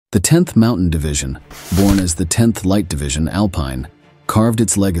The 10th Mountain Division, born as the 10th Light Division Alpine, carved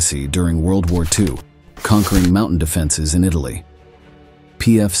its legacy during World War II, conquering mountain defenses in Italy.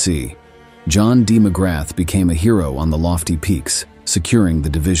 PFC. John D. McGrath became a hero on the lofty peaks, securing the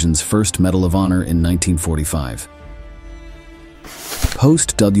division's first Medal of Honor in 1945.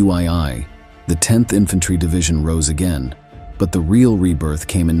 Post-WWII, the 10th Infantry Division rose again, but the real rebirth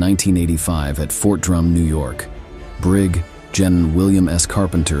came in 1985 at Fort Drum, New York. Brig. Gen. William S.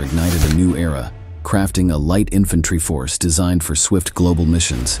 Carpenter ignited a new era, crafting a light infantry force designed for swift global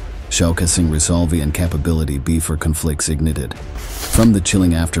missions, showcasing resolve and capability B for conflicts ignited. From the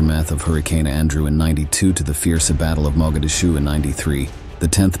chilling aftermath of Hurricane Andrew in '92 to the fierce Battle of Mogadishu in '93, the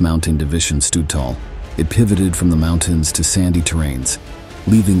 10th Mountain Division stood tall. It pivoted from the mountains to sandy terrains,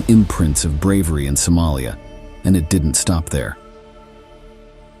 leaving imprints of bravery in Somalia, and it didn't stop there.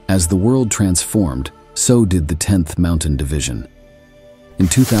 As the world transformed, so did the 10th Mountain Division. In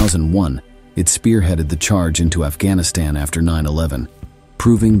 2001, it spearheaded the charge into Afghanistan after 9/11,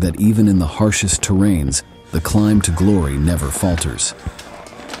 proving that even in the harshest terrains, the climb to glory never falters.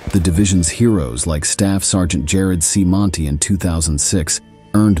 The division's heroes like Staff Sgt. Jared C. Monti in 2006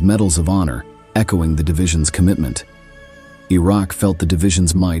 earned medals of honor, echoing the division's commitment. Iraq felt the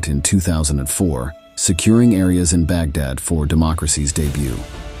division's might in 2004, securing areas in Baghdad for democracy's debut.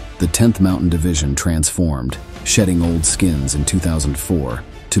 The 10th Mountain Division transformed, shedding old skins in 2004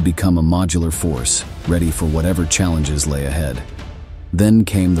 to become a modular force, ready for whatever challenges lay ahead. Then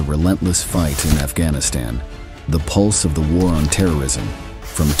came the relentless fight in Afghanistan, the pulse of the war on terrorism.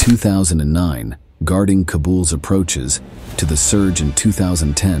 From 2009, guarding Kabul's approaches, to the surge in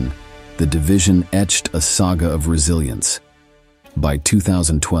 2010, the division etched a saga of resilience. By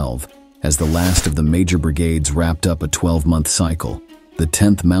 2012, as the last of the major brigades wrapped up a 12-month cycle, the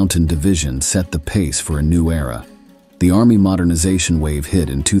 10th Mountain Division set the pace for a new era. The Army modernization wave hit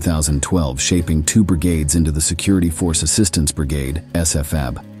in 2012, shaping two brigades into the Security Force Assistance Brigade,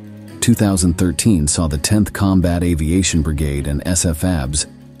 SFAB. 2013 saw the 10th Combat Aviation Brigade and SFABs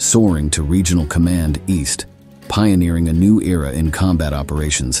soaring to Regional Command East, pioneering a new era in combat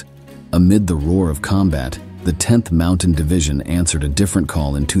operations. Amid the roar of combat, the 10th Mountain Division answered a different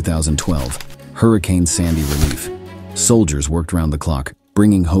call in 2012, Hurricane Sandy relief. Soldiers worked round the clock,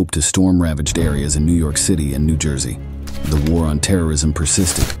 bringing hope to storm-ravaged areas in New York City and New Jersey. The war on terrorism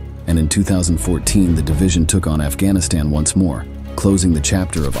persisted, and in 2014 the division took on Afghanistan once more, closing the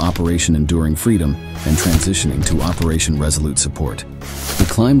chapter of Operation Enduring Freedom and transitioning to Operation Resolute Support. The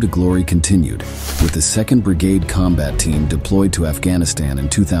climb to glory continued, with the 2nd Brigade Combat Team deployed to Afghanistan in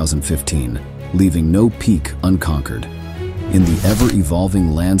 2015, leaving no peak unconquered. In the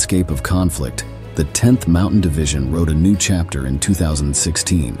ever-evolving landscape of conflict, the 10th Mountain Division wrote a new chapter in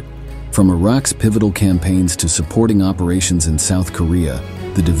 2016. From Iraq's pivotal campaigns to supporting operations in South Korea,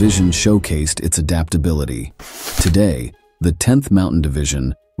 the division showcased its adaptability. Today, the 10th Mountain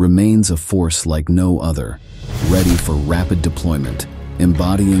Division remains a force like no other, ready for rapid deployment,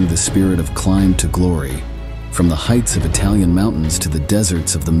 embodying the spirit of climb to glory. From the heights of Italian mountains to the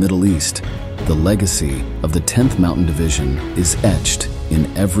deserts of the Middle East, the legacy of the 10th Mountain Division is etched in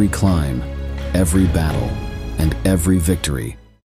every climb, every battle, and every victory.